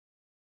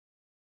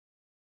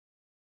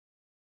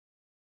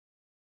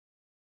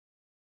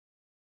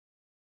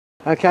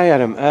Okay,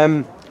 Adam.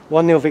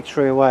 1-0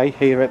 victory away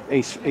here at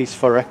East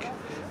Thurrock.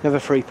 Another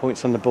 3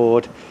 points on the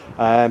board.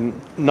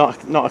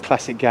 Not a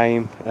classic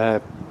game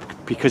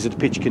because of the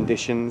pitch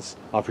conditions,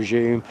 I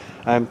presume.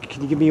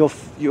 Can you give me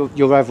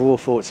your overall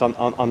thoughts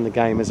on the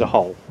game as a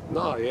whole?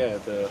 No, yeah,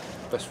 the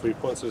best 3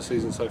 points of the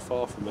season so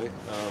far for me.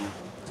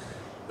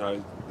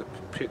 The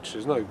pitch,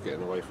 there's no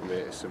getting away from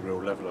it. It's a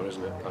real leveler,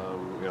 isn't it?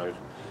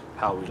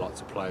 How we like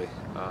to play,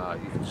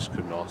 you just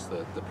couldn't ask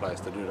the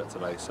players to do that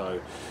today. So,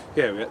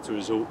 yeah, we had to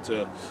resort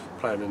to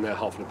playing in their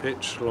half of the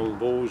pitch, long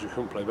balls. You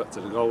couldn't play back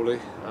to the goalie.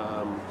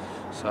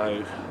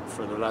 So,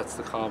 for the lads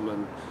to come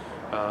and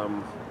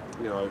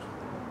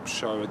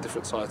show a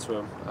different side to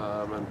them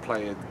and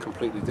play a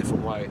completely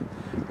different way,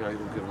 you can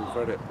give them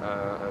credit.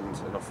 And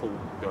I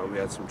thought we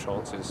had some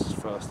chances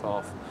first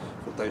half.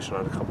 I thought Dacian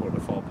had a couple at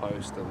the far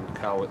post and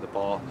Cal at the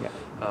bar. Yeah.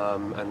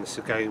 And it's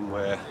a game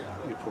where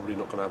you're probably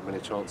not going to have many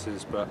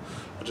chances, but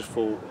I just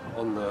thought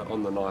on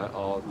the night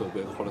our little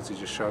bit of quality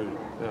just showed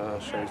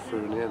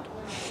through in the end.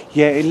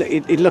 Yeah,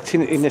 it looked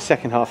in the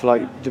second half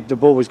like the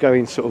ball was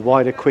going sort of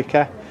wider,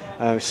 quicker.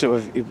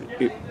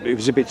 It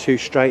was a bit too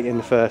straight in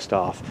the first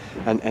half,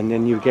 and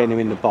then you were getting him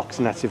in the box,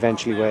 and that's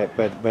eventually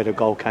where the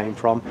goal came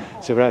from.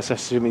 So that's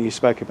assuming you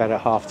spoke about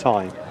at half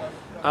time.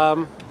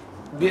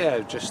 Yeah,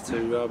 just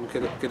to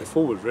get it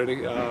forward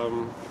really.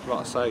 Like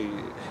I say,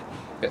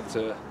 get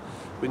to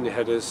win your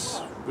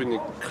headers, win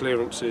your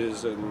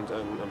clearances, and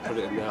put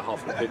it in their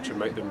half of the pitch and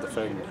make them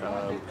defend.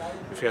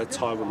 If you had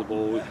time on the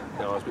ball,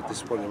 I was a bit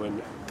disappointed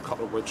when a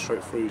couple went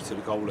straight through to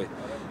the goalie.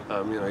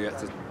 You had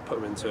to put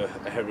them into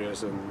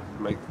areas and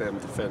make them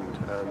defend,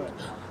 and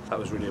that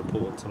was really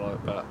important tonight.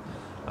 But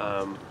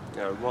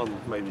one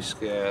maybe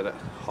scared at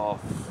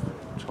half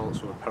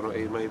chance of a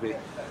penalty maybe,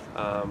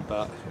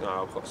 but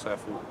I've got to say I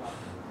thought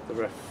the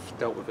ref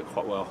dealt with it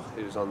quite well.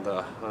 He was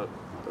under a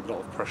lot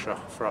of pressure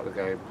throughout the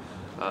game,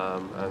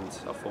 and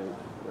I thought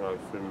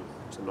for him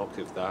to not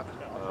give that,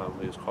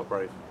 he was quite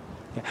brave.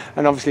 Yeah.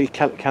 And obviously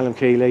Callum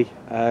Keeley,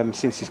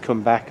 since he's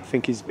come back, I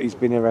think he's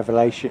been a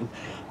revelation.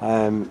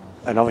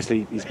 And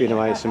obviously he's been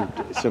away at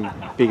some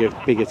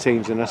bigger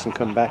teams than us and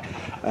come back.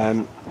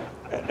 And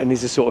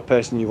he's the sort of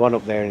person you want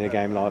up there in a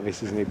game like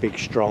this, isn't he? Big,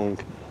 strong.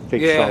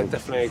 Yeah,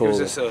 definitely. It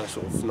gives us a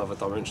sort of another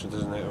dimension,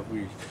 doesn't it?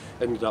 We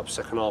ended up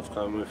second half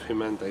going with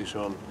him and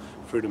Dacian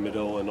through the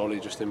middle and Ollie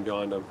just in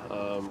behind them,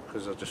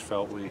 because I just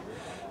felt we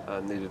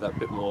needed that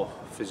bit more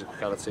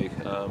physicality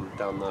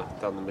down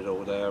the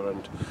middle there,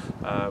 and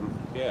I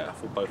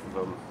thought both of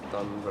them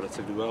done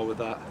relatively well with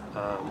that.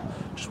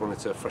 Just wanted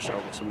to freshen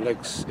out with some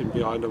legs in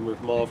behind them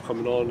with Marv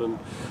coming on,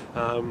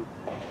 and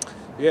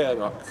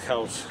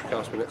Cal's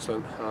been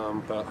excellent,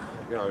 but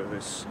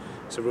it's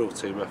a real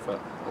team effort.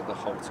 The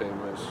whole team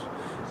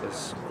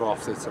is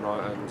grafted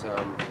tonight, and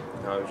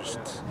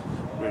just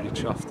really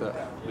chuffed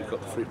that we got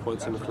the 3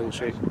 points and a clean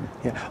sheet.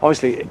 Yeah,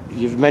 obviously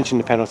you've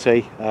mentioned the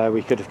penalty.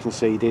 We could have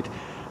conceded.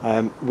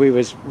 We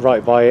was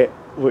right by it.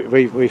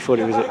 We thought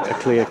it was a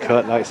clear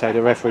cut. Like I say,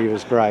 the referee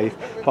was brave.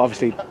 But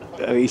obviously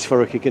East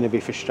Thurrock are going to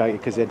be frustrated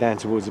because they're down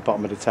towards the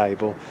bottom of the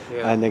table,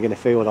 and they're going to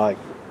feel like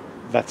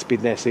that's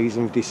been their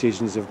season.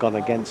 Decisions have gone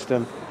against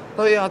them.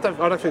 Oh yeah, I don't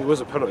think it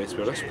was a penalty, to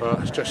be honest, but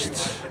it's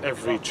just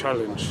every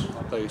challenge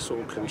they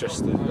sort of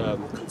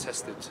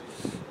contested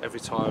every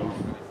time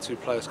two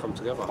players come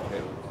together.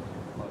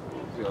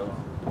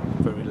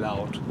 Very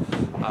loud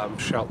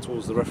shout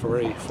towards the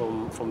referee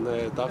from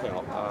their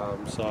dugout.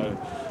 So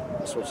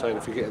that's what I'm saying.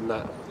 If you're getting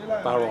that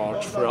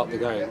barrage throughout the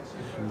game,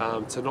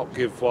 to not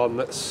give one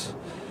that's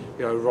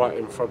right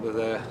in front of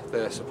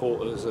their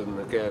supporters, and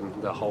again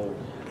the whole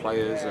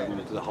players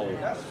and the whole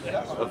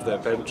of their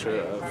bench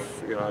have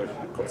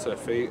got to their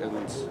feet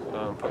and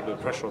put a bit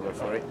of pressure on the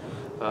referee.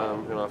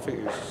 I think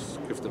he was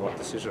given the right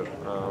decision.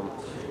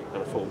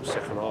 And I thought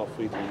second half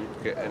we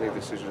didn't get any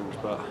decisions,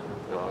 but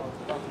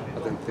I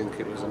didn't think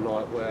it was a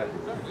night where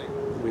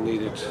we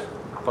needed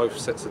both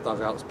sets of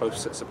dugouts, both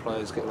sets of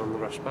players getting on the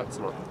ref's back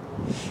tonight.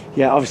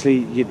 Yeah, obviously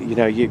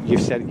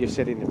you've said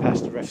in the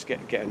past the refs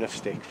get enough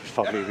stick,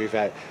 probably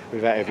without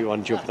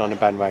everyone jumping on a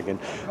bandwagon.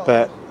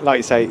 But like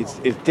you say, it's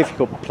a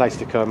difficult place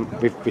to come.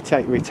 We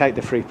take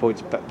the 3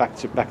 points back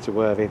to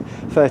Worthing.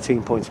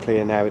 13 points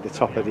clear now at the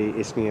top of the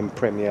Isthmian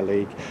Premier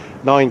League.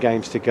 9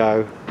 games to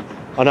go.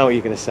 I know what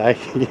you're going to say.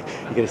 You're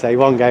going to say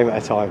one game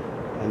at a time,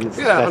 and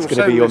that's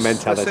going to be your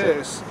mentality.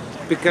 It's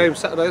a big game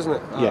Saturday, isn't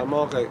it? Yeah.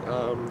 Margate,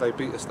 they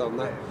beat us down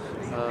there.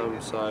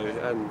 And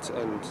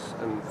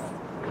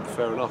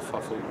fair enough.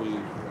 I thought we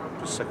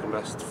were second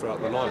best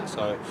throughout the night.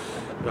 So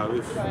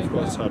we've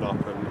got to turn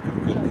up and give a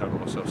good account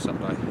of ourselves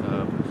Saturday.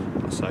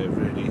 I say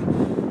really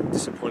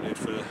disappointed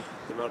for the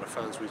amount of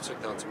fans we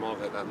took down to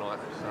Margate that night,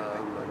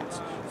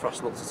 and for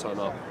us not to turn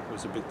up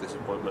was a big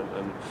disappointment.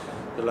 And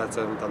the lads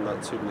haven't done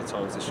that too many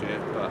times this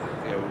year, but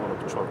we want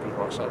to try and put it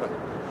right Saturday.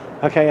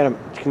 Okay, Adam.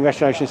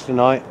 Congratulations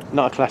tonight.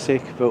 Not a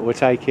classic, but we'll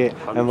take it,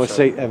 100%.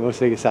 and we'll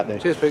see you Saturday.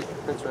 Cheers, Pete.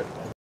 Thanks, mate.